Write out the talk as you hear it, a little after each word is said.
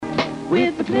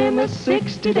With the Plymouth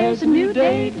 60, there's a new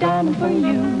day dawning for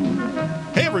you.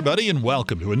 Hey everybody, and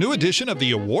welcome to a new edition of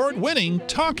the award-winning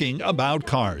Talking About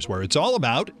Cars, where it's all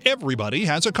about everybody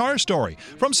has a car story.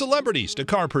 From celebrities to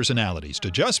car personalities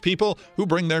to just people who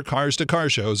bring their cars to car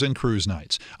shows and cruise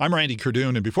nights. I'm Randy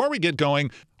Cardoon, and before we get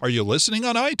going, are you listening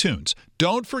on iTunes?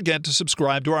 Don't forget to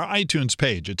subscribe to our iTunes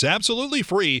page. It's absolutely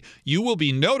free. You will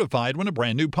be notified when a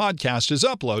brand new podcast is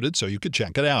uploaded, so you can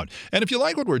check it out. And if you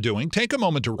like what we're doing, take a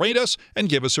moment to rate us and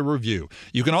give us a review.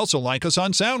 You can also like us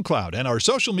on SoundCloud and our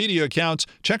social media accounts.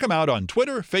 Check them out on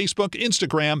Twitter, Facebook,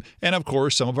 Instagram, and of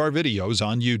course, some of our videos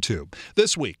on YouTube.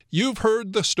 This week, you've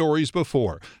heard the stories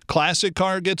before. Classic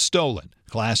car gets stolen.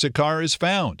 Classic car is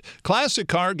found. Classic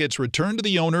car gets returned to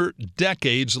the owner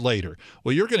decades later.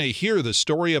 Well, you're going to hear the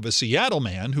story of a Seattle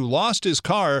man who lost his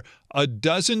car a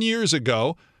dozen years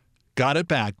ago, got it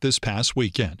back this past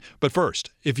weekend. But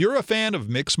first, if you're a fan of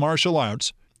mixed martial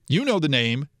arts, you know the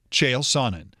name Chael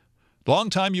Sonnen.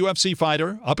 Longtime UFC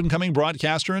fighter, up-and-coming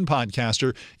broadcaster and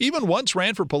podcaster, even once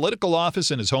ran for political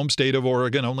office in his home state of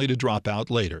Oregon, only to drop out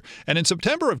later. And in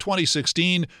September of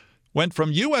 2016, went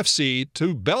from UFC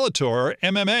to Bellator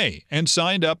MMA and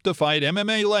signed up to fight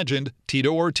MMA legend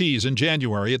Tito Ortiz in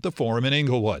January at the Forum in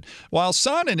Inglewood. While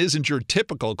Sonnen isn't your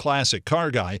typical classic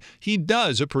car guy, he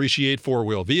does appreciate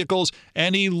four-wheel vehicles,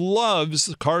 and he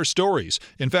loves car stories.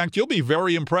 In fact, you'll be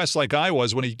very impressed like I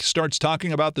was when he starts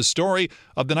talking about the story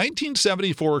of the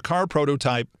 1974 car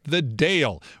prototype, the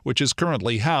Dale, which is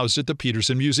currently housed at the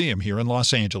Petersen Museum here in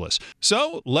Los Angeles.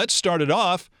 So let's start it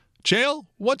off. Chael,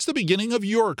 what's the beginning of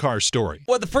your car story?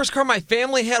 Well, the first car my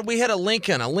family had, we had a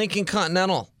Lincoln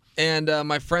Continental. And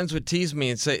my friends would tease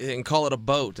me and call it a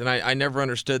boat, and I never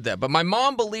understood that. But my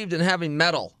mom believed in having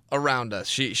metal around us.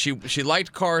 She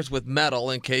liked cars with metal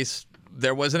in case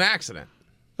there was an accident.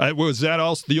 Was that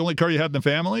also the only car you had in the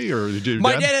family? Or did your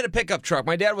My dad had a pickup truck.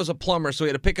 My dad was a plumber, so he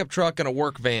had a pickup truck and a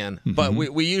work van. Mm-hmm. But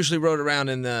we usually rode around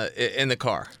in the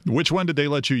car. Which one did they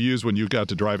let you use when you got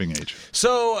to driving age?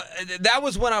 So that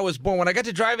was when I was born. When I got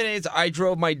to driving age, I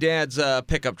drove my dad's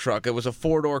pickup truck. It was a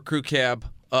four-door crew cab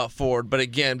Ford, but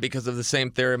again, because of the same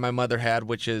theory my mother had,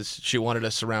 which is she wanted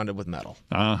us surrounded with metal.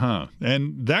 Uh-huh.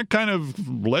 And that kind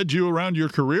of led you around your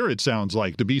career, it sounds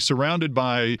like, to be surrounded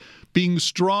by being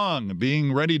strong,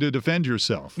 being ready to defend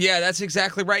yourself. Yeah, that's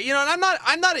exactly right. You know, and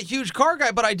I'm not a huge car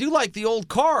guy, but I do like the old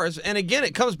cars. And again,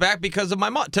 it comes back because of my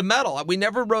mom to metal. We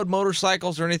never rode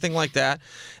motorcycles or anything like that.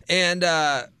 And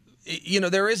you know,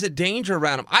 there is a danger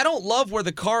around them. I don't love where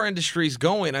the car industry is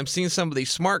going. I'm seeing some of these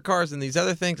smart cars and these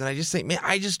other things, and I just think, man,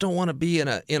 I just don't want to be in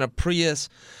a Prius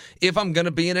if I'm going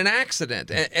to be in an accident.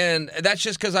 And that's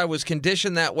just because I was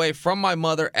conditioned that way from my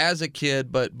mother as a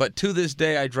kid. But to this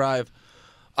day, I drive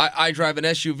an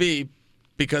SUV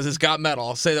because it's got metal.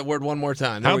 I'll say that word one more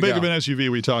time. How big of an SUV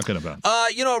are we talking about?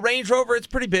 You know, a Range Rover. It's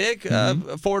pretty big.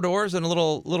 Four doors and a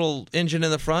little engine in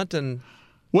the front and.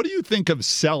 What do you think of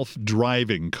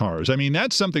self-driving cars? I mean,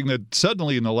 that's something that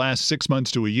suddenly in the last 6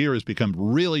 months to a year has become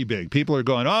really big. People are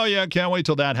going, oh, yeah, can't wait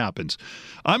till that happens.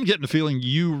 I'm getting the feeling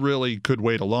you really could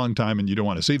wait a long time and you don't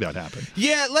want to see that happen.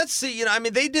 Yeah, let's see. You know, I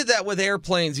mean, they did that with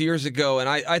airplanes years ago, and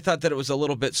I thought that it was a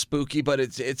little bit spooky, but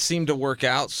it seemed to work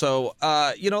out. So,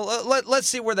 you know, let's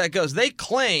see where that goes. They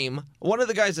claim, one of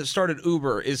the guys that started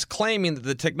Uber is claiming that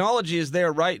the technology is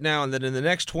there right now and that in the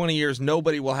next 20 years,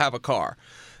 nobody will have a car.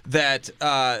 That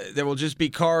there will just be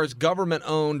cars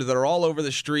government-owned that are all over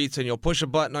the streets, and you'll push a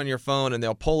button on your phone, and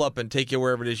they'll pull up and take you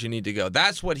wherever it is you need to go.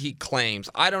 That's what he claims.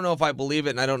 I don't know if I believe it,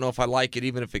 and I don't know if I like it,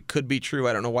 even if it could be true.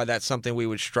 I don't know why that's something we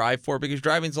would strive for, because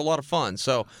driving's a lot of fun.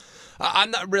 So I'm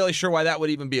not really sure why that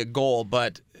would even be a goal,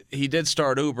 but he did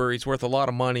start Uber. He's worth a lot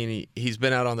of money, and he's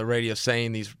been out on the radio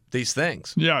saying these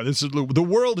things. Yeah, the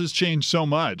world has changed so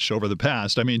much over the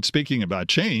past. I mean, speaking about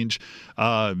change,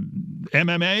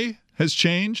 MMA has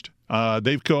changed.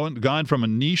 They've gone from a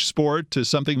niche sport to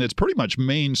something that's pretty much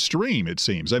mainstream, it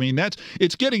seems. I mean,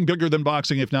 it's getting bigger than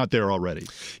boxing, if not there already.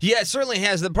 Yeah, it certainly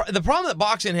has. The problem that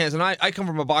boxing has, and I come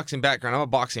from a boxing background, I'm a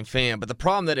boxing fan, but the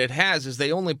problem that it has is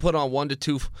they only put on 1 to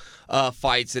 2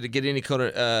 fights that get any kind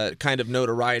of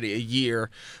notoriety a year.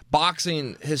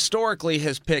 Boxing historically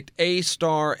has picked a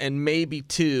star and maybe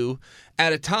 2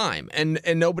 at a time, and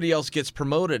nobody else gets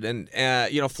promoted. And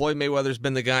you know, Floyd Mayweather's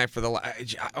been the guy for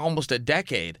almost a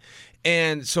decade.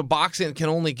 And so boxing can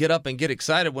only get up and get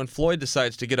excited when Floyd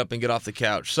decides to get up and get off the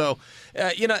couch. So,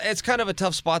 it's kind of a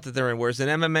tough spot that they're in. Whereas in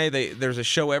MMA, there's a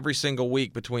show every single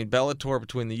week between Bellator,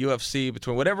 between the UFC,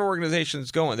 between whatever organization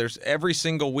is going. There's every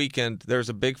single weekend there's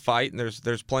a big fight, and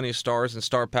there's plenty of stars and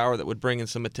star power that would bring in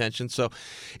some attention. So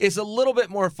it's a little bit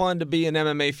more fun to be an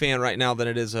MMA fan right now than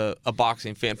it is a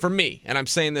boxing fan for me. And I'm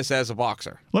saying this as a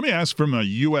boxer. Let me ask from a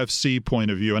UFC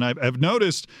point of view, and I've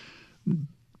noticed.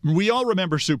 We all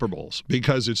remember Super Bowls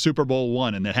because it's Super Bowl I,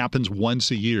 and it happens once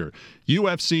a year.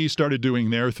 UFC started doing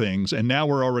their things, and now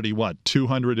we're already,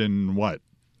 200 and what?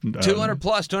 200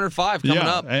 plus, 205 coming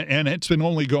up. And it's been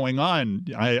only going on,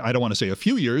 I don't want to say a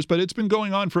few years, but it's been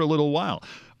going on for a little while.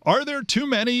 Are there too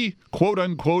many,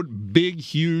 quote-unquote, big,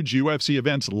 huge UFC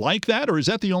events like that, or is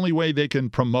that the only way they can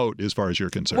promote as far as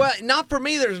you're concerned? Well, not for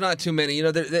me, there's not too many.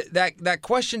 That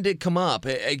question did come up.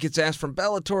 It gets asked from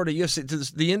Bellator to UFC,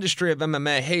 to the industry of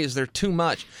MMA, hey, is there too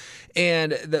much?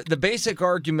 And the basic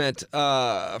argument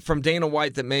from Dana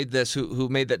White that made this, who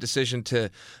made that decision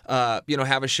to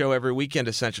have a show every weekend,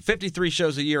 essentially 53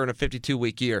 shows a year in a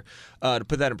 52-week year, to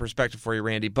put that in perspective for you,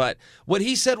 Randy. But what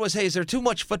he said was, hey, is there too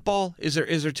much football? Is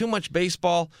there too much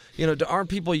baseball? Aren't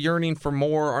people yearning for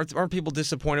more? Aren't people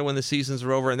disappointed when the seasons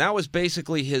are over? And that was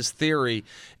basically his theory.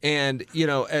 And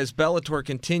as Bellator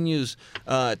continues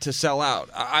to sell out,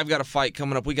 I've got a fight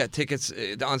coming up. We got tickets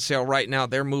on sale right now.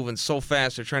 They're moving so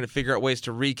fast. They're trying to figure out ways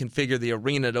to reconfigure the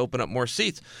arena to open up more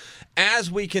seats.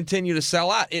 As we continue to sell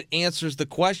out, it answers the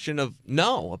question of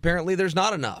no, apparently there's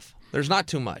not enough. There's not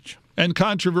too much. And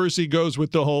controversy goes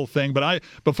with the whole thing. But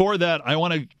before that, I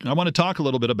want to talk a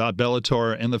little bit about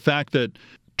Bellator and the fact that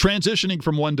transitioning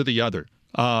from one to the other.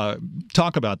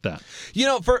 Talk about that.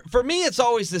 For me, it's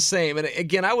always the same. And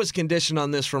again, I was conditioned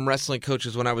on this from wrestling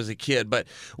coaches when I was a kid. But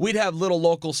we'd have little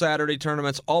local Saturday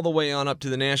tournaments all the way on up to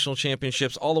the national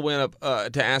championships, all the way up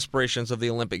to aspirations of the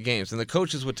Olympic Games. And the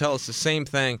coaches would tell us the same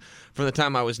thing from the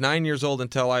time I was 9 years old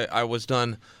until I was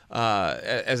done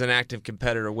as an active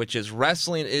competitor, which is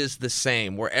wrestling is the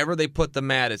same. Wherever they put the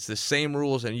mat, it's the same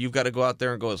rules, and you've got to go out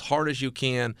there and go as hard as you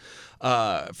can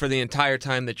for the entire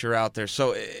time that you're out there.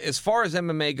 So as far as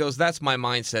MMA goes, that's my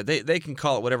mindset. They can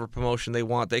call it whatever promotion they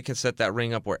want. They can set that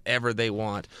ring up wherever they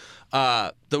want.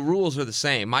 The rules are the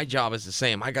same. My job is the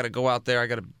same. I got to go out there.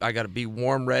 I got to be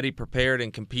warm, ready, prepared,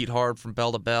 and compete hard from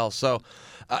bell to bell. So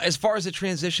as far as the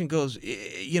transition goes,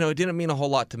 it didn't mean a whole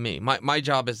lot to me. My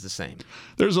job is the same.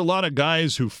 There's a lot of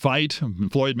guys who fight.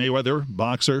 Floyd Mayweather,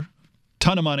 boxer,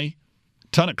 ton of money,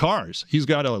 ton of cars. He's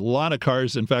got a lot of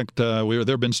cars. In fact, there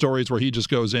have been stories where he just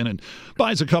goes in and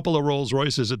buys a couple of Rolls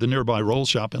Royces at the nearby Rolls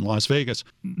shop in Las Vegas.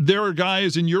 There are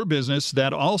guys in your business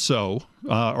that also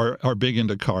are big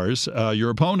into cars. Your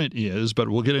opponent is, but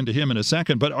we'll get into him in a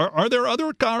second. But are there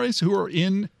other guys who are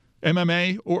in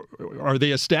MMA, or are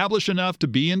they established enough to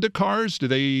be into cars? Do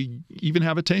they even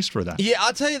have a taste for that? Yeah,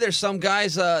 I'll tell you, there's some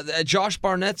guys. Josh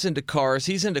Barnett's into cars.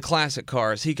 He's into classic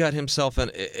cars. He got himself an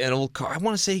old car. I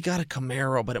want to say he got a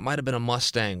Camaro, but it might have been a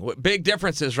Mustang. Big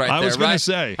differences right there. I was going to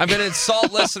say. I'm going to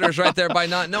insult listeners right there by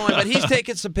not knowing, but he's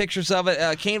taking some pictures of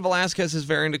it. Cain Velasquez is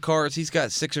very into cars. He's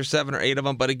got 6 or 7 or 8 of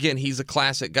them, but again, he's a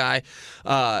classic guy.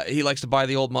 He likes to buy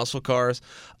the old muscle cars.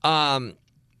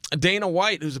 Dana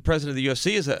White, who's the president of the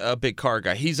UFC, is a big car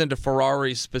guy. He's into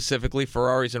Ferraris specifically,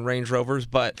 Ferraris and Range Rovers.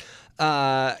 But,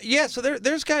 so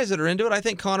there's guys that are into it. I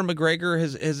think Conor McGregor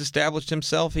has established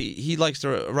himself. He likes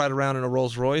to ride around in a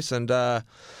Rolls Royce, and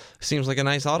seems like a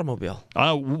nice automobile.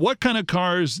 What kind of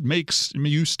cars makes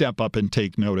you step up and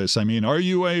take notice? I mean, are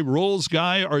you a Rolls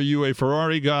guy? Are you a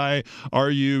Ferrari guy? Are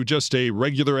you just a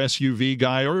regular SUV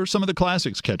guy? Or some of the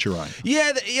classics catch your eye?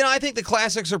 Yeah, I think the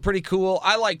classics are pretty cool.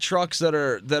 I like trucks that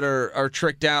are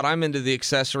tricked out. I'm into the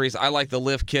accessories. I like the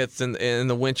lift kits and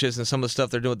the winches and some of the stuff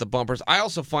they're doing with the bumpers. I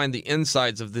also find the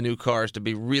insides of the new cars to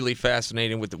be really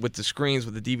fascinating with the screens,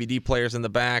 with the DVD players in the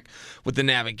back, with the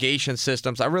navigation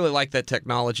systems. I really like that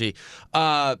technology.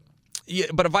 But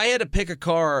if I had to pick a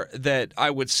car that I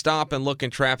would stop and look in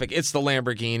traffic, it's the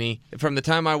Lamborghini. From the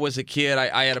time I was a kid,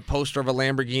 I had a poster of a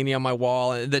Lamborghini on my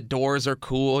wall, and the doors are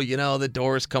cool. The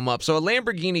doors come up. So a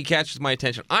Lamborghini catches my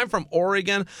attention. I'm from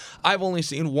Oregon. I've only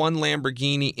seen one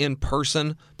Lamborghini in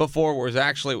person before, where it was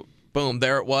actually... boom,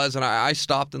 there it was, and I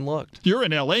stopped and looked. You're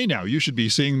in L.A. now. You should be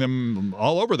seeing them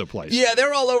all over the place. Yeah,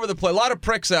 they're all over the place. A lot of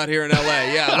pricks out here in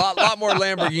L.A. Yeah, a lot more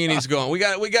Lamborghinis going.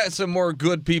 We got some more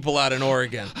good people out in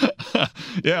Oregon.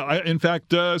 Yeah, in fact,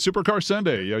 Supercar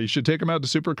Sunday. You should take them out to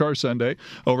Supercar Sunday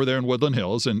over there in Woodland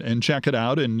Hills and check it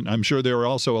out. And I'm sure there are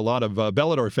also a lot of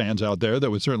Bellator fans out there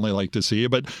that would certainly like to see you.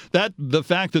 But the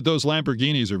fact that those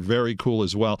Lamborghinis are very cool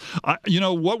as well.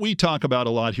 What we talk about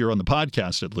a lot here on the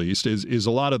podcast, at least, is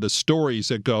a lot of the stories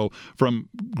that go from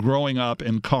growing up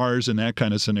in cars and that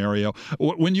kind of scenario.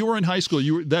 When you were in high school,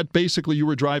 you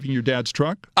were driving your dad's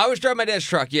truck? I was driving my dad's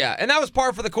truck, yeah, and that was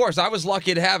par for the course. I was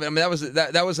lucky to have it. I mean,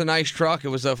 that was a nice truck. It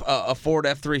was a Ford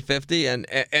F-350,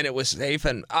 and it was safe.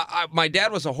 And my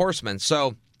dad was a horseman,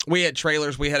 so we had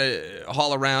trailers. We had to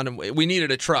haul around, and we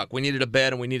needed a truck. We needed a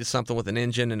bed, and we needed something with an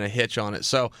engine and a hitch on it.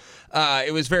 So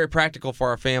it was very practical for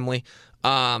our family.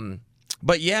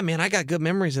 But yeah, man, I got good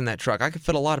memories in that truck. I could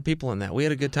fit a lot of people in that. We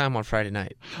had a good time on Friday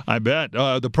night. I bet.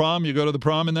 The prom, you go to the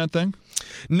prom in that thing?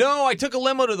 No, I took a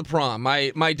limo to the prom.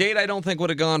 My date, I don't think, would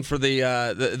have gone for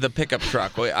the pickup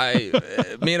truck. Me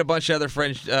and a bunch of other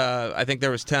friends, I think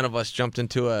there was 10 of us, jumped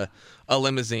into a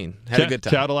limousine. Had a good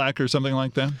time. Cadillac or something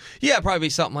like that? Yeah, probably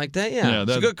something like that. Yeah,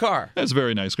 it's a good car. That's a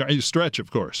very nice car. You stretch,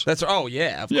 of course. Of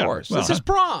course. Well, this is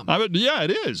prom. Yeah,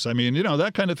 it is. I mean,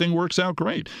 that kind of thing works out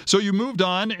great. So you moved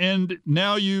on, and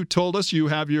now you told us you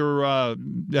have your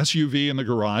SUV in the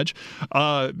garage.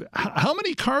 How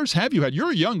many cars have you had?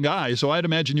 You're a young guy, so I'd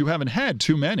imagine you haven't had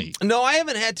too many. No, I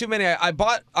haven't had too many. I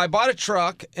bought a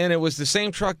truck, and it was the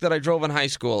same truck that I drove in high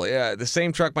school. Yeah, the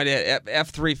same truck my dad,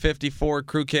 F-350 Ford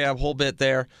crew cab, whole bit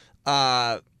there.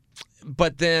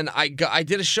 But then I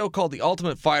did a show called The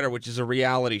Ultimate Fighter, which is a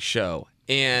reality show.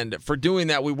 And for doing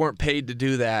that, we weren't paid to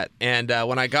do that. And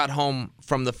when I got home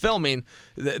from the filming,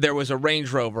 there was a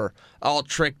Range Rover all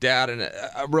tricked out and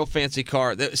a real fancy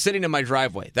car sitting in my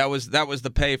driveway. That was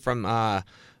the pay from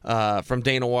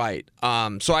Dana White.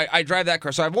 So I drive that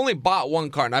car. So I've only bought one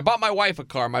car, and I bought my wife a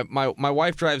car. My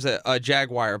wife drives a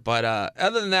Jaguar, but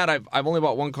other than that, I've only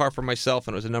bought one car for myself,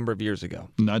 and it was a number of years ago.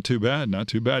 Not too bad, not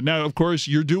too bad. Now, of course,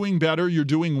 you're doing better. You're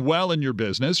doing well in your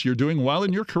business. You're doing well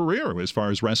in your career as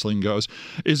far as wrestling goes.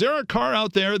 Is there a car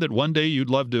out there that one day you'd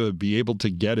love to be able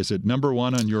to get? Is it number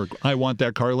one on your I want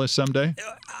that car list someday?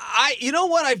 You know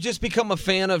what I've just become a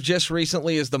fan of just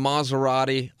recently is the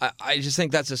Maserati. I just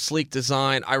think that's a sleek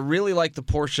design. I really like the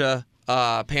Porsche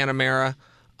Panamera.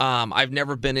 I've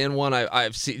never been in one.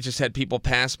 I've just had people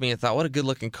pass me and thought, what a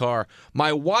good-looking car.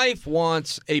 My wife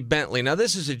wants a Bentley. Now,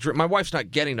 this is a dream. My wife's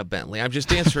not getting a Bentley. I'm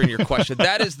just answering your question.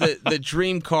 That is the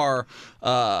dream car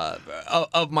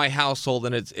of my household,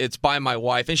 and it's by my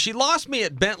wife. And she lost me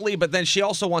at Bentley, but then she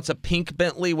also wants a pink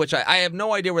Bentley, which I have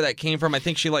no idea where that came from. I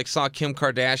think she saw Kim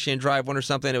Kardashian drive one or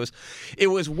something. It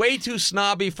was way too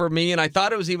snobby for me, and I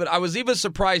thought I was even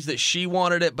surprised that she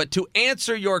wanted it. But to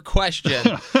answer your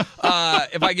question,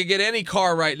 if I could get any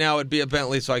car right now, it'd be a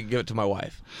Bentley, so I could give it to my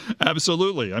wife.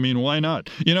 Absolutely. I mean, why not?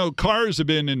 Cars have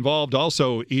been involved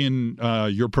also in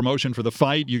your promotion for the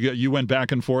fight. You went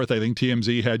back and forth. I think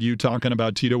TMZ had you talking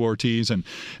about Tito Ortiz and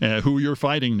who you're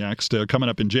fighting next coming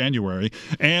up in January,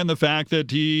 and the fact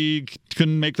that he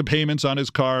couldn't make the payments on his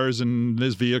cars and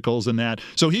his vehicles and that.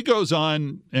 So he goes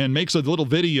on and makes a little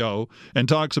video and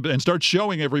talks about, and starts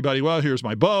showing everybody, well, here's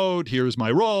my boat, here's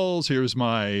my Rolls, here's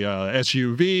my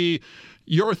SUV.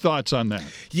 Your thoughts on that?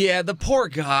 Yeah, the poor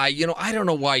guy, I don't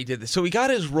know why he did this. So he got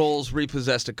his Rolls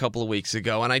repossessed a couple of weeks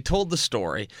ago, and I told the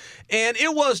story. And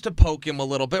it was to poke him a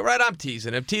little bit, right? I'm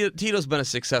teasing him. Tito's been a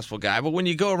successful guy, but when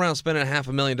you go around spending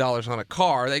 $500,000 on a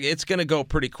car, it's going to go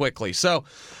pretty quickly. So,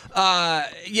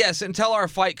 yes, until our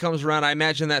fight comes around, I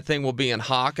imagine that thing will be in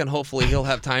hock, and hopefully he'll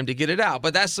have time to get it out.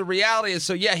 But that's the reality.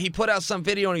 So, yeah, he put out some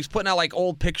video, and he's putting out,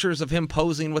 old pictures of him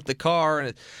posing with the car,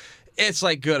 and it's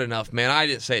good enough, man. I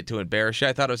didn't say it to embarrass you.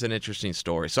 I thought it was an interesting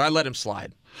story, so I let him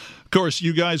slide. Of course,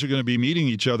 you guys are going to be meeting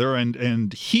each other,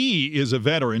 and he is a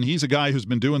veteran. He's a guy who's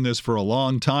been doing this for a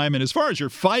long time. And as far as your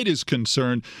fight is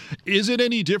concerned, is it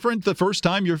any different the first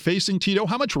time you're facing Tito?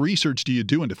 How much research do you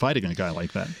do into fighting a guy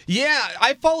like that? Yeah,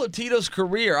 I followed Tito's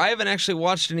career. I haven't actually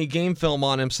watched any game film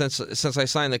on him since I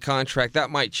signed the contract. That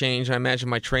might change. I imagine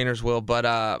my trainers will. But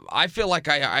I feel like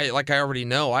I already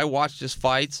know. I watched his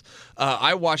fights.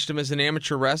 I watched him as an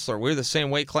amateur wrestler. We were the same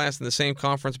weight class in the same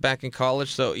conference back in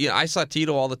college. So, yeah, I saw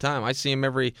Tito all the time. I see him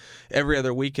every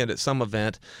other weekend at some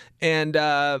event. And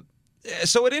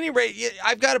so at any rate,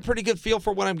 I've got a pretty good feel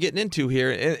for what I'm getting into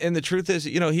here. And the truth is,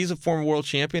 he's a former world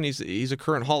champion. He's a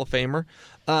current Hall of Famer.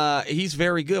 He's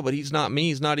very good, but he's not me.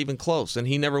 He's not even close. And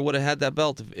he never would have had that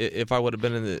belt if I would have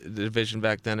been in the division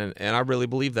back then. And I really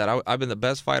believe that. I've been the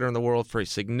best fighter in the world for a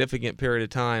significant period of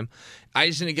time. I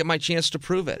just didn't get my chance to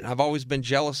prove it. I've always been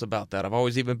jealous about that. I've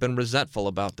always even been resentful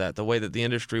about that, the way that the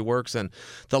industry works and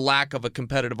the lack of a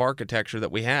competitive architecture that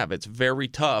we have. It's very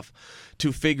tough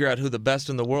to figure out who the best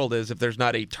in the world is if there's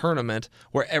not a tournament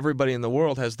where everybody in the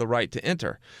world has the right to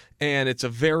enter. And it's a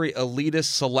very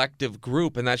elitist, selective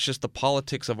group, and that's just the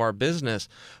politics of our business.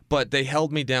 But they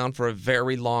held me down for a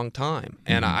very long time.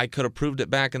 And I could have proved it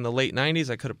back in the late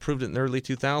 90s. I could have proved it in the early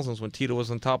 2000s when Tito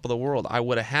was on top of the world. I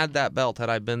would have had that belt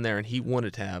had I been there, and he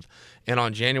wouldn't have. And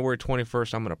on January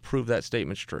 21st, I'm going to prove that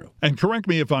statement's true. And correct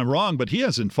me if I'm wrong, but he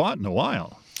hasn't fought in a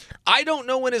while. I don't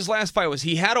know when his last fight was.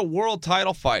 He had a world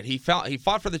title fight. He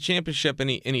fought for the championship, and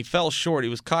he fell short. He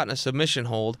was caught in a submission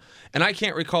hold, and I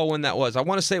can't recall when that was. I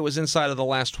want to say it was inside of the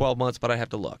last 12 months, but I have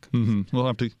to look. Mm-hmm. We'll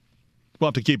have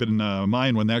to keep it in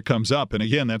mind when that comes up. And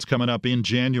again, that's coming up in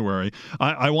January.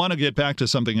 I want to get back to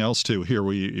something else too. Here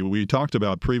we talked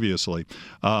about previously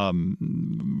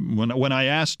when I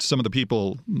asked some of the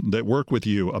people that work with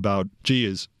you about,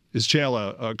 is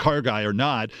Chael a car guy or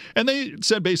not? And they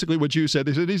said basically what you said.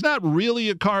 They said he's not really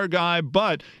a car guy,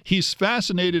 but he's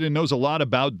fascinated and knows a lot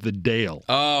about the Dale.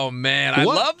 Oh, man. I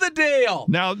love the Dale.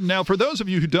 Now, for those of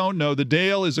you who don't know, the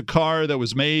Dale is a car that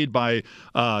was made by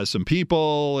some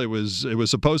people. It was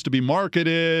supposed to be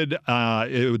marketed.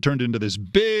 It turned into this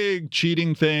big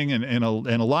cheating thing, and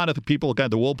a lot of the people got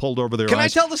the wool pulled over their eyes. Can I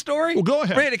tell the story? Well, go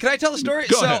ahead. Brandon, can I tell the story?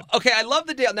 Go ahead. Okay, I love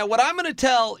the Dale. Now, what I'm going to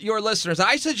tell your listeners,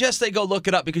 I suggest they go look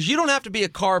it up because you don't have to be a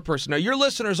car person. Now, your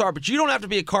listeners are, but you don't have to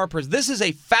be a car person. This is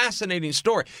a fascinating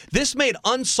story. This made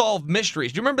Unsolved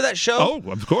Mysteries. Do you remember that show?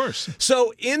 Oh, of course.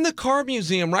 So, in the car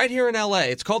museum right here in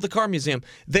L.A., it's called the Car Museum,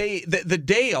 the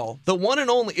Dale, the one and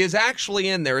only, is actually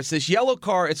in there. It's this yellow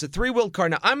car. It's a three-wheeled car.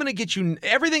 Now, I'm going to get you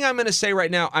everything I'm going to say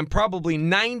right now. I'm probably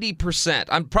 90%.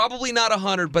 I'm probably not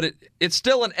 100, but it's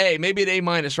still an A, maybe an A-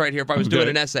 right here if I was doing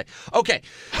an essay. Okay,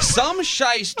 some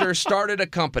shyster started a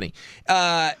company,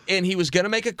 and he was going to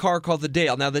make a car called the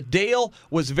Dale. Now, the Dale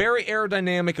was very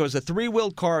aerodynamic. It was a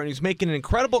three-wheeled car, and he was making an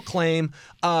incredible claim.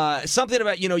 Something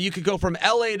about, you could go from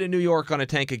L.A. to New York on a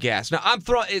tank of gas. Now,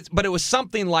 but it was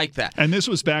something like that. And this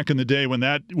was back in the day when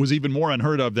that was even more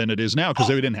unheard of than it is now because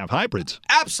they didn't have hybrids.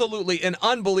 Absolutely an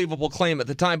unbelievable claim at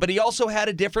the time, but he also had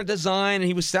a different design, and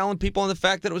he was selling people on the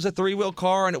fact that it was a three-wheel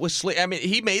car, and it was sleek. I mean,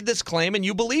 he made this claim, and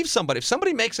you believe somebody. If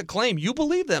somebody makes a claim, you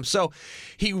believe them. So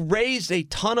he raised a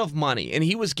ton of money, and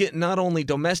he was getting not only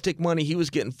domestic money, he was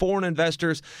getting foreign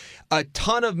investors. A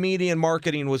ton of media and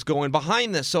marketing was going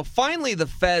behind this. So finally, the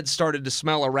feds started to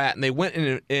smell a rat, and they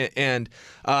went and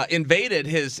invaded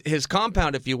his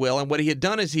compound, if you will. And what he had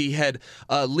done is he had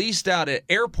leased out an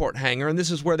airport hangar, and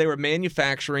this is where they were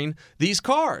manufacturing these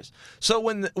cars. So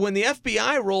when the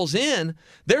FBI rolls in,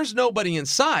 there's nobody in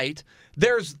sight.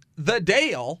 There's the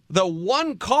Dale, the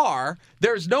one car.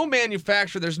 There's no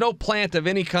manufacturer. There's no plant of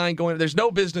any kind going. There's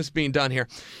no business being done here.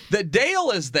 The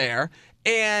Dale is there.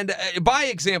 And by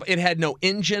example, it had no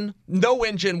engine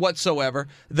whatsoever.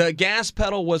 The gas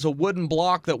pedal was a wooden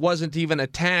block that wasn't even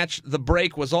attached. The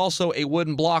brake was also a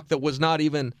wooden block that was not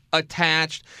even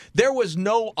attached. There was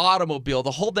no automobile.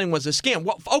 The whole thing was a scam.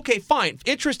 Well, okay, fine.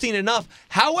 Interesting enough.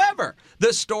 However,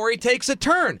 the story takes a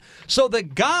turn. So the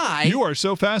guy... You are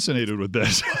so fascinated with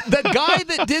this. The guy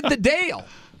that did the Dale...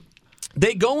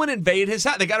 They go and invade his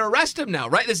house. They got to arrest him now,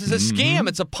 right? This is a scam.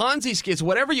 It's a Ponzi scheme. It's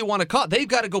whatever you want to call it. They've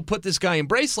got to go put this guy in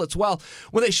bracelets. Well,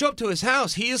 when they show up to his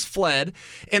house, he has fled.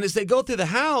 And as they go through the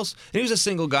house, and he was a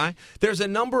single guy, there's a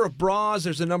number of bras,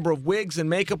 there's a number of wigs and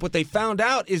makeup. What they found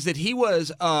out is that he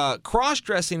was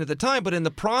cross-dressing at the time, but in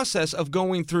the process of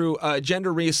going through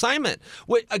gender reassignment.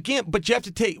 But you have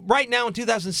to take, right now in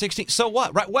 2016, so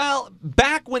what? Right? Well,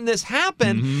 back when this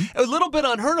happened, a little bit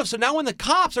unheard of. So now when the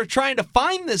cops are trying to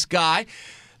find this guy,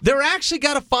 they're actually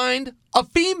got to find a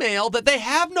female that they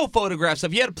have no photographs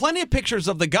of. You had plenty of pictures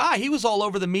of the guy. He was all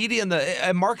over the media and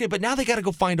the market, but now they got to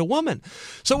go find a woman.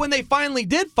 So when they finally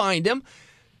did find him,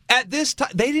 at this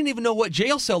time, they didn't even know what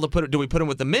jail cell to put him. Do we put him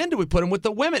with the men? Do we put him with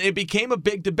the women? It became a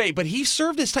big debate. But he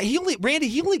served his time. He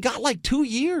only got like 2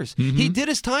 years. He did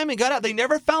his time and got out. They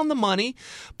never found the money,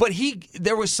 but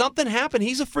there was something happened.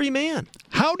 He's a free man.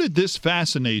 How did this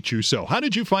fascinate you so? How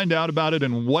did you find out about it,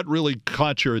 and what really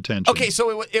caught your attention? Okay,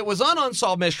 so it was on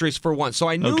Unsolved Mysteries for one, so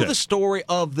I knew the story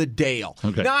of the Dale.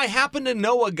 Okay. Now, I happen to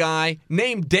know a guy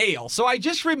named Dale, so I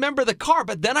just remember the car,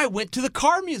 but then I went to the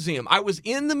car museum. I was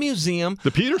in the museum.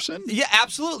 The Peterson? Yeah,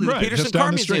 absolutely. Right, The Peterson just down Car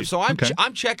the Museum. street. So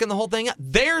I'm checking the whole thing out.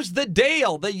 There's the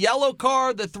Dale, the yellow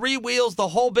car, the three wheels, the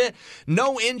whole bit.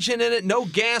 No engine in it, no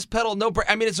gas pedal, no brake.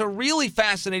 I mean, it's a really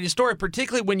fascinating story,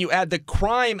 particularly when you add the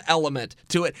crime element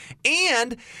to it.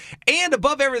 And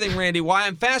above everything, Randy, why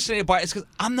I'm fascinated by it is because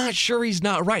I'm not sure he's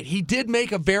not right. He did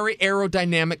make a very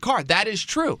aerodynamic car. That is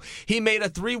true. He made a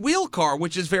three-wheel car,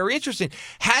 which is very interesting.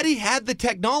 Had he had the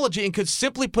technology and could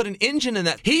simply put an engine in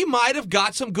that, he might have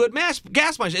got some good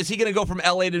gas mileage. question: is he going to go from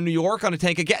L.A. to New York on a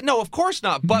tank of gas? No, of course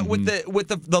not. But with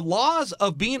the laws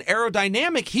of being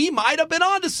aerodynamic, he might have been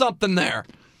onto something there.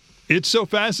 It's so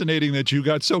fascinating that you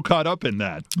got so caught up in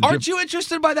that. Aren't you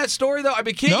interested by that story, though? I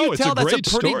mean, can't you tell that's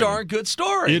a pretty darn good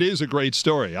story? It is a great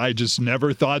story. I just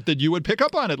never thought that you would pick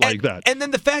up on it like that. And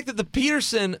then the fact that the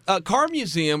Peterson Car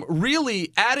Museum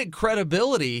really added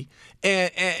credibility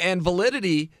and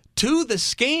validity to the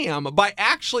scam by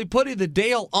actually putting the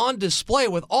Dale on display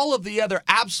with all of the other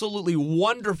absolutely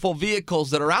wonderful vehicles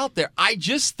that are out there. I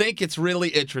just think it's really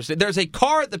interesting. There's a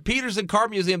car at the Peterson Car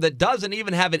Museum that doesn't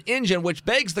even have an engine, which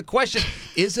begs the question,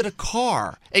 is it a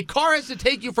car? A car has to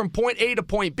take you from point A to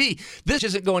point B. This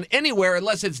isn't going anywhere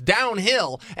unless it's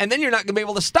downhill, and then you're not going to be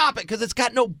able to stop it because it's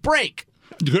got no brake.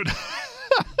 Good.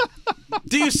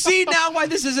 Do you see now why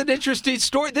this is an interesting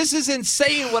story? This is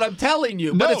insane what I'm telling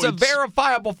you, but it's a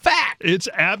verifiable fact. It's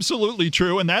absolutely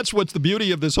true, and that's what's the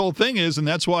beauty of this whole thing is, and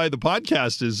that's why the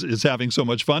podcast is having so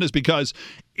much fun, is because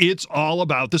it's all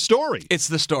about the story. It's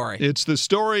the story. It's the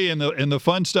story and the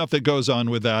fun stuff that goes on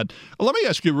with that. Let me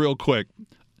ask you real quick.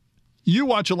 You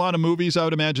watch a lot of movies, I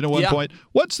would imagine, at one point.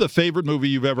 What's the favorite movie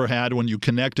you've ever had when you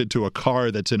connected to a car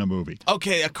that's in a movie?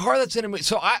 Okay, a car that's in a movie.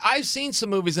 So I've seen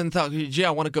some movies and thought, gee, I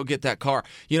want to go get that car.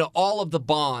 You know, all of the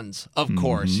Bonds, of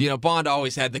course. You know, Bond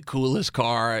always had the coolest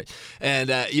car. And,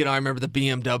 you know, I remember the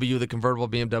BMW, the convertible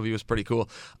BMW was pretty cool.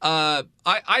 I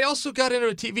also got into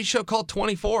a TV show called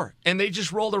 24, and they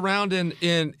just rolled around in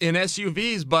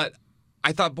SUVs, but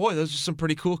I thought, boy, those are some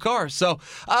pretty cool cars. So,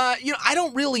 you know, I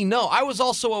don't really know. I was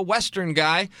also a Western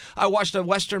guy. I watched a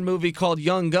Western movie called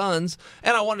Young Guns,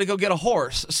 and I wanted to go get a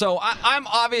horse. So I'm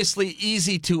obviously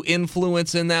easy to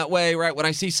influence in that way, right? When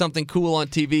I see something cool on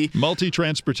TV.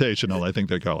 Multi-transportational, I think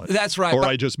they call it. That's right. Or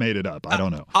I just made it up. I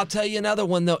don't know. I'll tell you another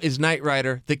one, though, is Knight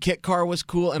Rider. The kit car was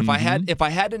cool. And if I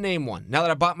had to name one, now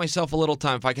that I bought myself a little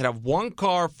time, if I could have one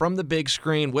car from the big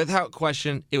screen, without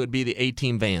question, it would be the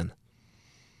A-Team van.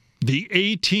 The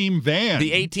A-Team van.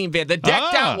 The A-Team van. The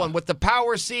decked-out one with the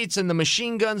power seats and the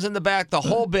machine guns in the back, the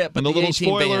whole bit. But and the little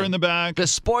spoiler van. In the back. The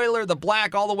spoiler, the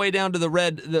black, all the way down to the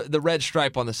red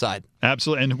stripe on the side.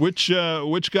 Absolutely. And which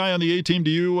guy on the A-Team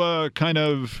do you kind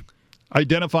of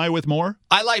identify with more?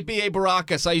 I like B.A.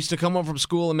 Baracus. I used to come home from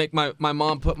school and make my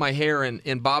mom put my hair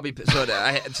in bobby so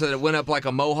that it went up like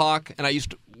a mohawk, and I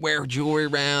used to wear jewelry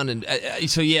around, and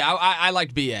so yeah, I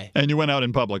liked B.A. And you went out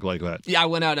in public like that? Yeah, I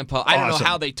went out in public. I don't know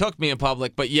how they took me in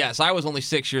public, but yes, I was only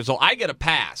 6 years old. I get a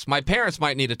pass. My parents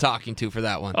might need a talking to for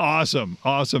that one. Awesome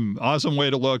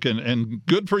way to look, and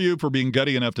good for you for being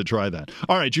gutty enough to try that.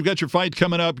 All right, you got your fight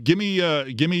coming up. Give me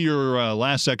your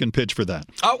last second pitch for that.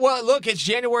 Well, look, it's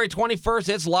January 21st.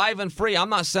 It's live and free. I'm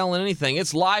not selling anything.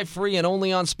 It's live, free, and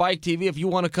only on Spike TV. If you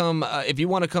want to come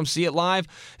see it live,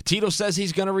 Tito says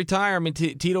he's going to retire. I mean,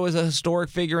 Tito is a historic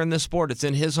figure in this sport. It's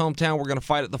in his hometown. We're going to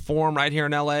fight at the Forum right here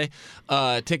in L.A.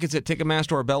 Tickets at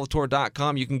Ticketmaster or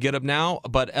Bellator.com. You can get them now.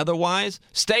 But otherwise,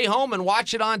 stay home and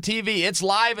watch it on TV. It's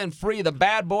live and free. The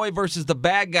bad boy versus the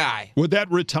bad guy. Would that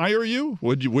retire you?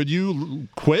 Would you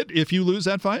quit if you lose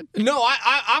that fight? No,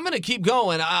 I'm going to keep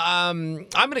going. I'm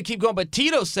going to keep going. But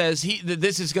Tito says that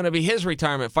this is going to be his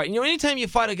retirement fight. You know, anytime you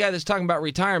fight a guy that's talking about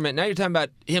retirement, now you're talking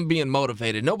about him being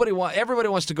motivated. Everybody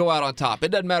wants to go out on top. It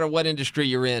doesn't matter what industry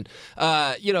you're in.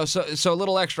 You know, so a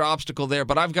little extra obstacle there,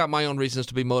 but I've got my own reasons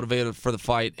to be motivated for the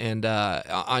fight. And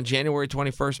on January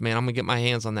 21st, man, I'm going to get my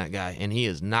hands on that guy, and he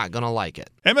is not going to like it.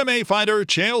 MMA fighter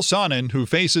Chael Sonnen, who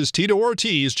faces Tito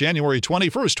Ortiz January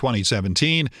 21st,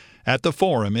 2017, at the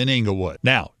Forum in Inglewood.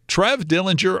 Now, Trev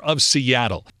Dillinger of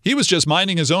Seattle. He was just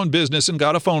minding his own business and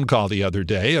got a phone call the other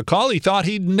day, a call he thought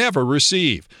he'd never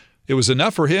receive. It was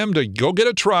enough for him to go get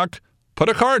a truck, put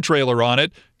a car trailer on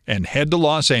it, and head to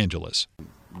Los Angeles.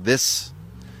 This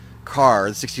car,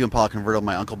 the 62 Impala convertible,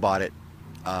 my uncle bought it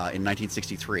in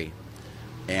 1963,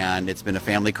 and it's been a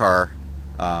family car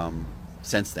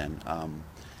since then.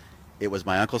 It was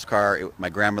my uncle's car. My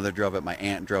grandmother drove it. My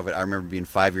aunt drove it. I remember being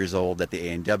 5 years old at the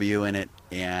A&W in it,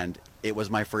 and it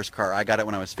was my first car. I got it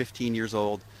when I was 15 years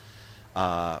old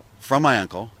from my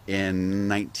uncle in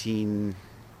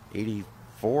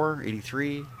 1984,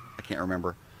 83. I can't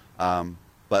remember. But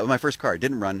it was my first car. It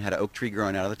didn't run. Had an oak tree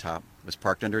growing out of the top. It was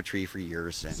parked under a tree for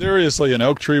years. And seriously, an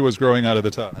oak tree was growing out of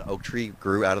the top? An oak tree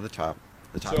grew out of the top.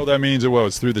 So that means it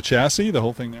was through the chassis, the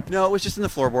whole thing there? No, it was just in the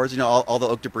floorboards. You know, all the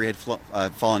oak debris had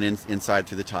fallen inside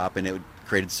through the top, and it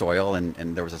created soil, and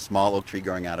there was a small oak tree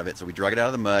growing out of it. So we drug it out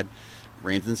of the mud.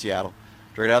 Rains in Seattle.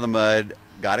 Drug it out of the mud,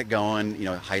 got it going. You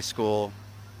know, high school,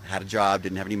 had a job,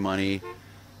 didn't have any money,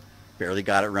 barely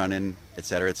got it running, et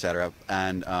cetera, et cetera.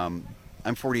 And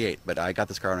I'm 48, but I got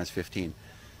this car when I was 15.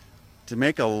 To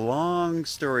make a long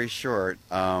story short,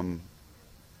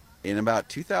 in about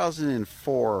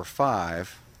 2004 or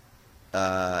 5,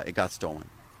 it got stolen.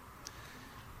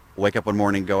 Wake up one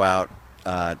morning, go out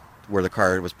where the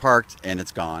car was parked, and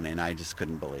it's gone. And I just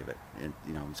couldn't believe it.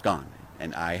 It's gone.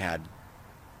 And I had,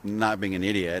 not being an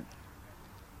idiot,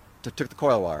 took the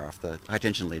coil wire off the high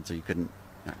tension lead, so you couldn't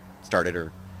start it,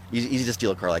 or easy to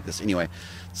steal a car like this. Anyway,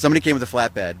 somebody came with a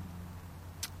flatbed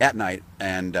at night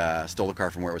and stole the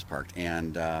car from where it was parked.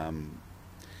 And I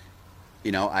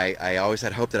always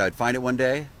had hope that I'd find it one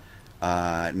day.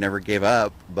 Never gave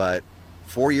up. But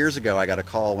 4 years ago, I got a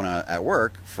call when at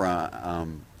work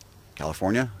from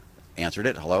California. Answered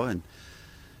it. Hello. And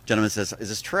gentleman says, "Is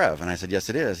this Trev?" And I said, "Yes,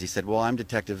 it is." He said, "Well, I'm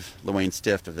Detective LaWayne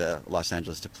Stift of the Los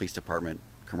Angeles Police Department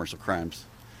Commercial Crimes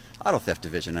Auto Theft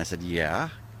Division." And I said, "Yeah."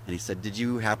 And he said, "Did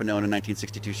you happen to own a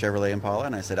 1962 Chevrolet Impala?"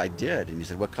 And I said, "I did." And he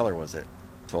said, "What color was it?"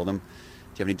 Told him, "Do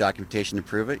you have any documentation to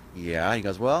prove it?" "Yeah." He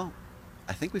goes, "Well,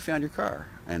 I think we found your car."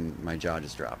 And my jaw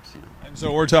just dropped. And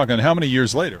so we're talking how many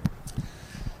years later?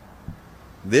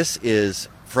 This is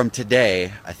from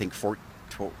today, I think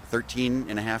 13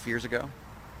 and a half years ago.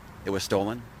 It was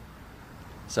stolen.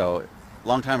 So,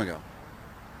 long time ago.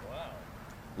 Wow.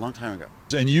 Long time ago.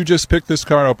 And you just picked this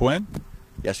car up when?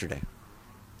 Yesterday.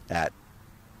 At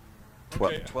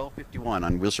Okay. 1251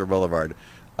 on Wilshire Boulevard.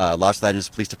 Los Angeles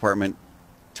Police Department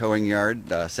towing yard,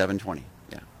 720.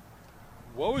 Yeah.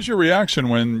 What was your reaction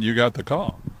when you got the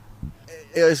call?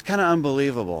 It was kind of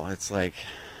unbelievable. It's like,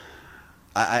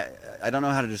 I don't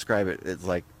know how to describe it. It's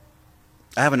like,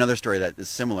 I have another story that is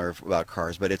similar about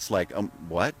cars, but it's like,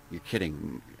 what? You're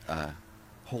kidding.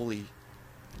 Holy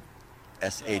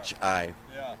SHI.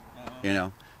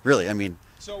 Yeah. Really, I mean.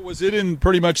 So was it in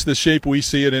pretty much the shape we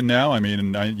see it in now? I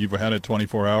mean, you've had it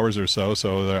 24 hours or so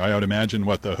I would imagine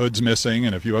the hood's missing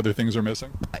and a few other things are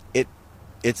missing?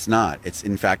 It's not. It's,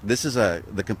 in fact, this is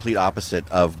the complete opposite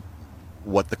of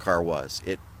what the car was.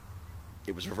 It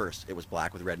was reversed. It was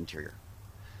black with red interior.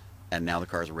 And now the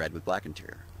car is red with black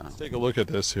interior. Let's take a look at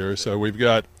this here. So we've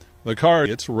got the car,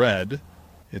 it's red.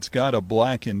 It's got a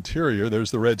black interior. There's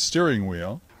the red steering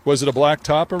wheel. Was it a black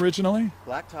top originally?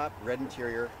 Black top, red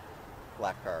interior,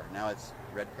 black car. Now it's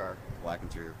red car, black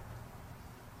interior.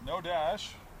 No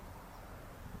dash.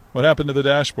 What happened to the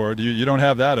dashboard? You don't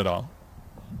have that at all.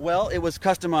 Well, it was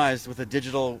customized with a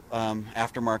digital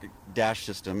aftermarket dash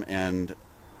system, and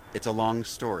it's a long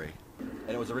story.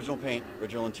 And it was original paint,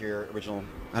 original interior,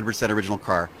 100% original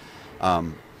car.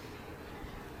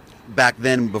 Back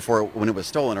then, when it was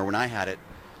stolen, or when I had it,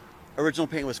 original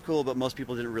paint was cool, but most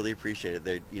people didn't really appreciate it.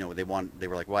 They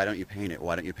were like, "Why don't you paint it?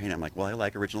 Why don't you paint it?" I'm like, "Well, I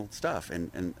like original stuff,"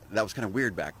 and that was kind of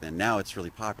weird back then. Now it's really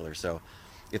popular. So,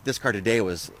 if this car today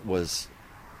was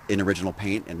in original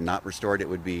paint and not restored, it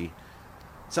would be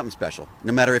something special.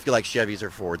 No matter if you like Chevys or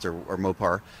Fords or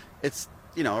Mopar, it's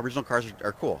original cars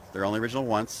are cool. They're only original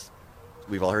once.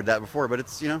 We've all heard that before, but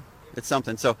it's it's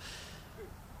something. So,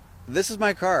 this is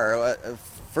my car,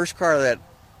 first car that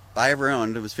I ever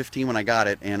owned. It was 15 when I got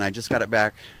it, and I just got it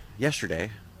back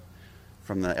yesterday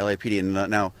from the LAPD. And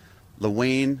now,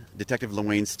 Detective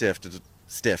LaWayne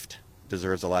Stift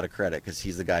deserves a lot of credit because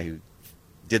he's the guy who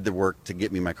did the work to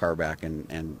get me my car back,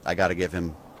 and I got to give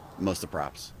him most of the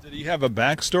props. Did he have a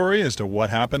backstory as to what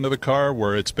happened to the car,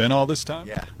 where it's been all this time?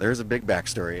 Yeah, there's a big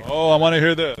backstory. Oh, I want to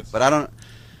hear this. But I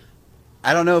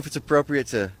don't know if it's appropriate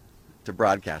to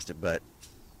broadcast it, but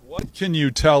what can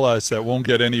you tell us that won't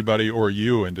get anybody or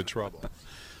you into trouble?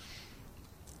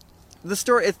 The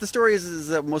story is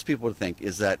that most people would think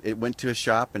is that it went to a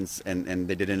shop and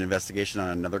they did an investigation on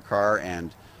another car,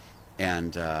 and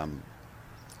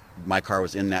my car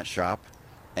was in that shop,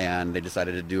 and they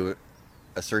decided to do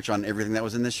a search on everything that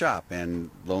was in this shop,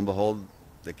 and lo and behold,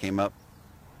 it came up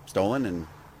stolen, and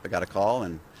I got a call,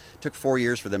 and it took 4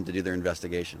 years for them to do their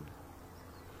investigation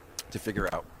to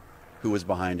figure out who was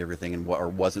behind everything and what or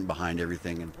wasn't behind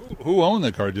everything. And who owned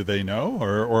the car? Did they know,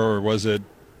 or was it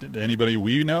anybody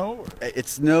we know?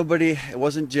 It's nobody. It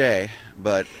wasn't Jay,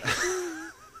 but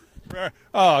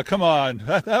oh, come on,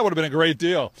 that would have been a great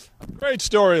deal, great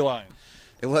storyline.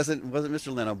 It wasn't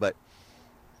Mr. Leno, but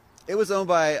it was owned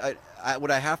by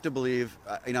what I have to believe.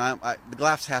 The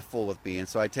glass half full with me, and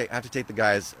so I have to take the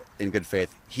guys in good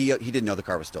faith. He didn't know the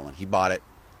car was stolen. He bought it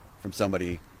from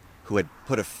somebody who had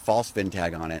put a false VIN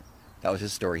tag on it. That was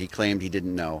his story. He claimed he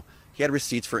didn't know. He had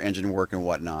receipts for engine work and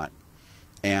whatnot.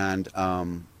 And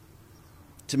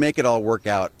to make it all work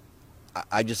out,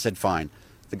 I just said, fine.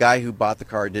 The guy who bought the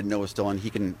car didn't know it was stolen. He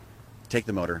can take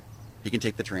the motor. He can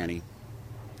take the tranny.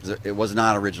 It was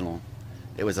not original.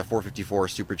 It was a 454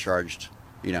 supercharged,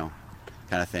 kind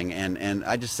of thing. And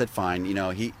I just said, fine.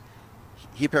 He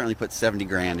apparently put 70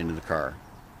 grand into the car.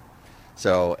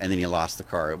 So, and then he lost the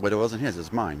car. But it wasn't his, it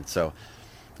was mine. So,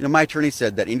 my attorney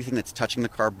said that anything that's touching the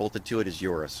car bolted to it is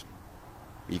yours.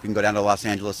 You can go down to Los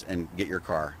Angeles and get your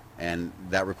car, and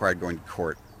that required going to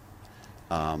court.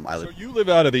 So you live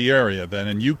out of the area then,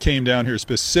 and you came down here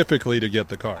specifically to get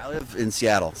the car. I live in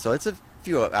Seattle, so it's a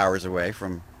few hours away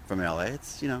from LA.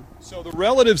 It's, So the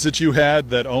relatives that you had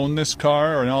that own this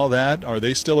car and all that, are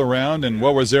they still around, and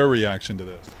what was their reaction to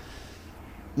this?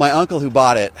 My uncle who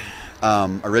bought it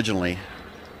originally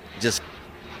just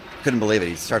couldn't believe it.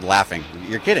 He started laughing.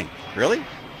 You're kidding, really?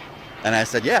 And I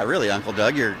said, yeah, really, Uncle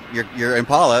Doug, your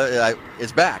Impala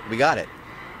is back. We got it.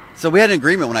 So we had an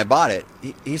agreement when I bought it.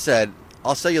 He said,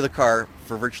 I'll sell you the car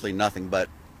for virtually nothing, but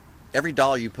every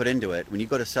dollar you put into it, when you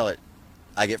go to sell it,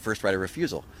 I get first right of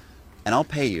refusal. And I'll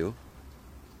pay you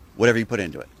whatever you put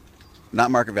into it. Not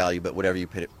market value, but whatever you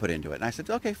put into it. And I said,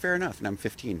 okay, fair enough. And I'm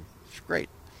 15. It's great.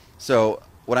 So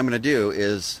what I'm going to do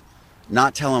is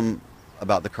not tell him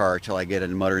about the car till I get a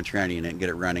motor and tranny in it and get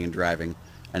it running and driving.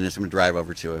 And just I'm going to drive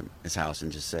over to his house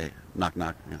and just say, knock,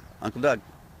 knock, Uncle Doug.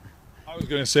 I was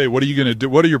going to say, what are you going to do?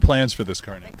 What are your plans for this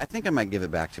car now? I think I might give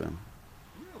it back to him.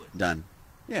 Really? Done.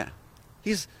 Yeah.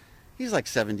 He's like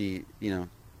 70,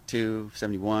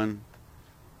 71.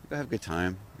 Go have a good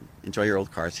time. Enjoy your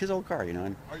old car. It's his old car, And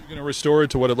are you going to restore it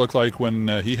to what it looked like when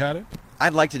he had it?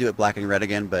 I'd like to do it black and red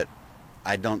again, but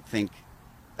I don't think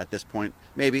at this point.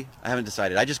 Maybe. I haven't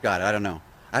decided. I just got it. I don't know.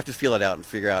 I have to feel it out and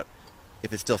figure out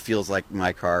if it still feels like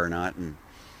my car or not. And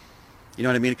you know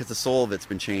what I mean? Because the soul of it's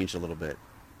been changed a little bit.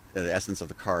 The essence of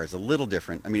the car is a little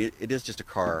different. I mean, it is just a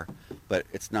car, but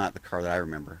it's not the car that I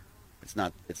remember. It's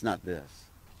not this,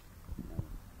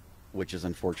 which is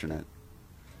unfortunate.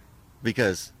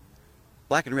 Because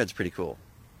black and red's pretty cool.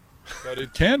 But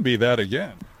it can be that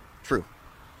again. True.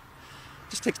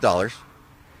 Just takes dollars.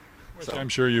 Which I'm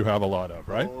sure you have a lot of,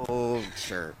 right? Oh,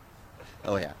 sure.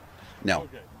 Oh, yeah. No,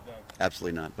 Okay.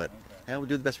 absolutely not. But hey, we'll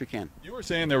do the best we can. You were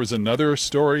saying there was another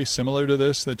story similar to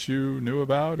this that you knew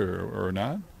about or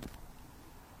not?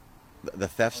 The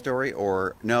theft story,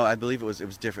 or no? I believe it was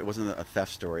different. It wasn't a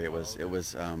theft story. It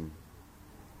was a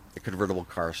convertible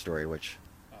car story, which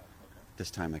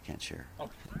this time I can't share.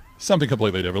 Something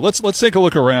completely different. Let's take a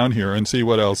look around here and see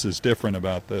what else is different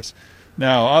about this.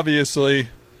 Now, obviously,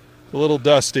 a little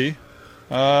dusty.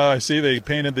 I see they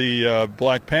painted the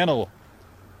black panel,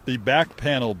 the back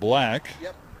panel black.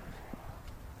 Yep.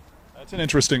 That's an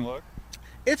interesting look.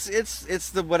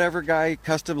 It's the whatever guy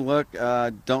custom look.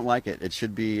 Don't like it. It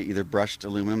should be either brushed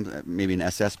aluminum, maybe an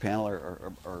SS panel,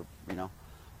 or But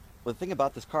the thing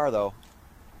about this car, though,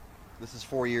 this is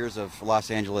 4 years of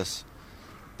Los Angeles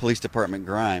Police Department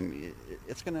grime.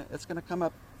 It's gonna come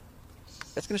up.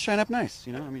 It's gonna shine up nice.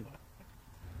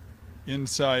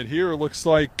 Inside here looks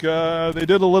like they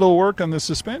did a little work on the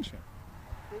suspension.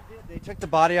 They took the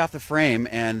body off the frame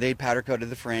and they powder coated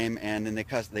the frame, and then they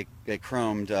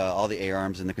chromed all the A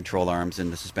arms and the control arms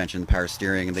and the suspension, the power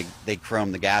steering, and they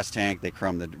chromed the gas tank, they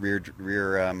chromed the rear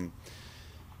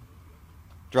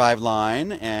drive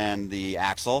line and the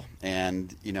axle,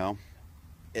 and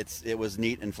it was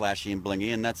neat and flashy and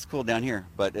blingy, and that's cool down here,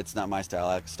 but it's not my style.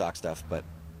 I like stock stuff, but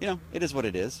it is what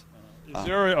it is. Is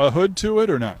there a hood to it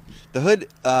or not? The hood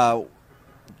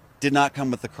did not come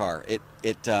with the car.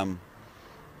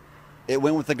 It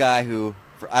went with the guy who,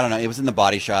 I don't know, it was in the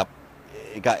body shop.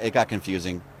 It got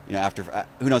confusing. After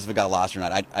who knows if it got lost or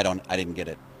not. I didn't get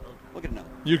it. We'll get another.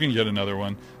 You can get another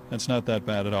one. That's not that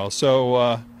bad at all.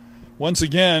 So once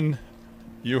again,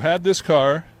 you had this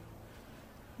car.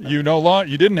 You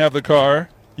didn't have the car.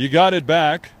 You got it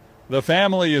back. The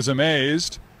family is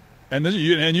amazed. And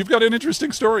you've got an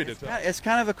interesting story to tell. It's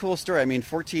kind of a cool story. I mean,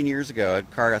 14 years ago, a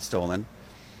car got stolen.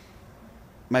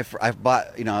 My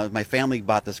family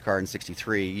bought this car in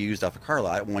 '63, used off a car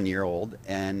lot, 1 year old,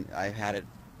 and I had it.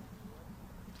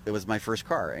 It was my first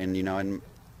car, and and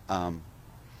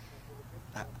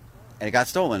it got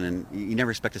stolen, and you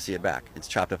never expect to see it back. It's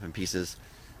chopped up in pieces.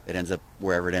 It ends up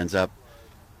wherever it ends up.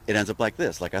 It ends up like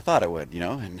this, like I thought it would,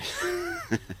 and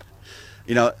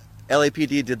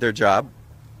LAPD did their job.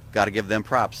 Got to give them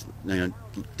props.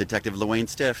 Detective LaWayne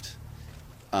Stift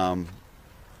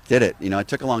did it. It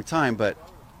took a long time, but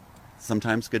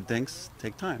sometimes good things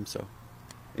take time. So,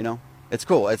 it's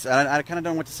cool. I kind of don't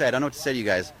know what to say. I don't know what to say to you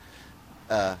guys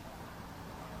because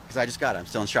I just got it. I'm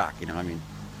still in shock. I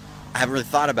haven't really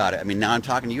thought about it. I mean, now I'm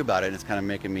talking to you about it, and it's kind of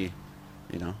making me,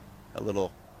 a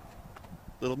little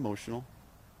emotional.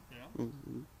 Yeah.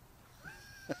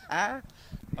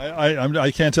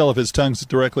 I can't tell if his tongue's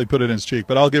directly put it in his cheek,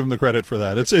 but I'll give him the credit for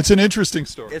that. It's an interesting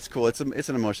story. It's cool. It's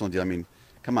an emotional deal. I mean,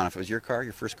 come on, if it was your car,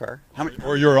 your first car,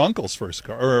 or your uncle's first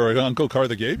car, or an uncle car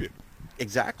that gave you.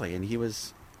 Exactly, and he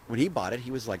was when he bought it,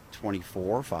 he was like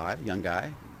 24 or 5, young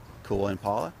guy, cool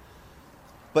Impala.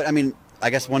 But I mean, I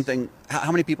guess one thing, how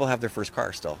many people have their first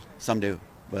car still? Some do,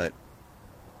 but,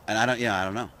 and I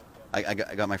don't know. I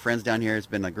got my friends down here. It's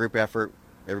been a group effort.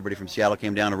 Everybody from Seattle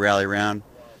came down to rally around,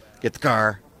 get the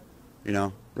car,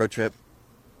 road trip.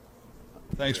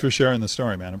 Thanks for sharing the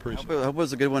story, man. I appreciate it. I hope it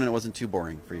was a good one and it wasn't too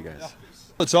boring for you guys.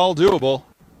 It's all doable.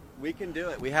 We can do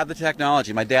it. We have the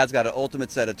technology. My dad's got an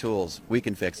ultimate set of tools. We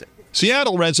can fix it.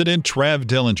 Seattle resident Trev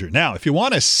Dillinger. Now, if you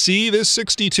want to see this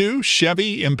 62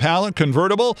 Chevy Impala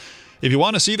convertible, if you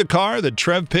want to see the car that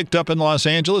Trev picked up in Los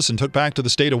Angeles and took back to the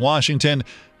state of Washington,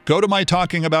 go to my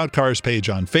Talking About Cars page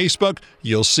on Facebook.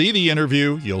 You'll see the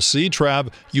interview. You'll see Trev.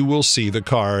 You will see the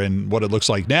car and what it looks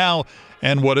like now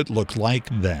and what it looked like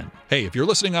then. Hey, if you're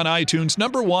listening on iTunes,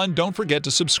 number one, don't forget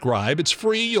to subscribe. It's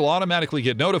free. You'll automatically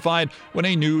get notified when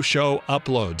a new show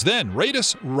uploads. Then rate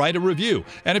us, write a review.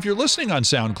 And if you're listening on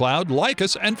SoundCloud, like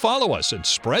us and follow us and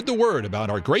spread the word about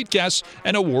our great guests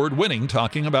and award-winning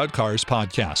Talking About Cars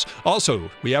podcasts. Also,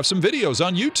 we have some videos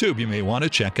on YouTube you may want to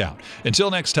check out.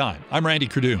 Until next time, I'm Randy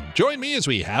Cardoon. Join me as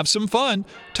we have some fun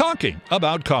talking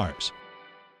about cars.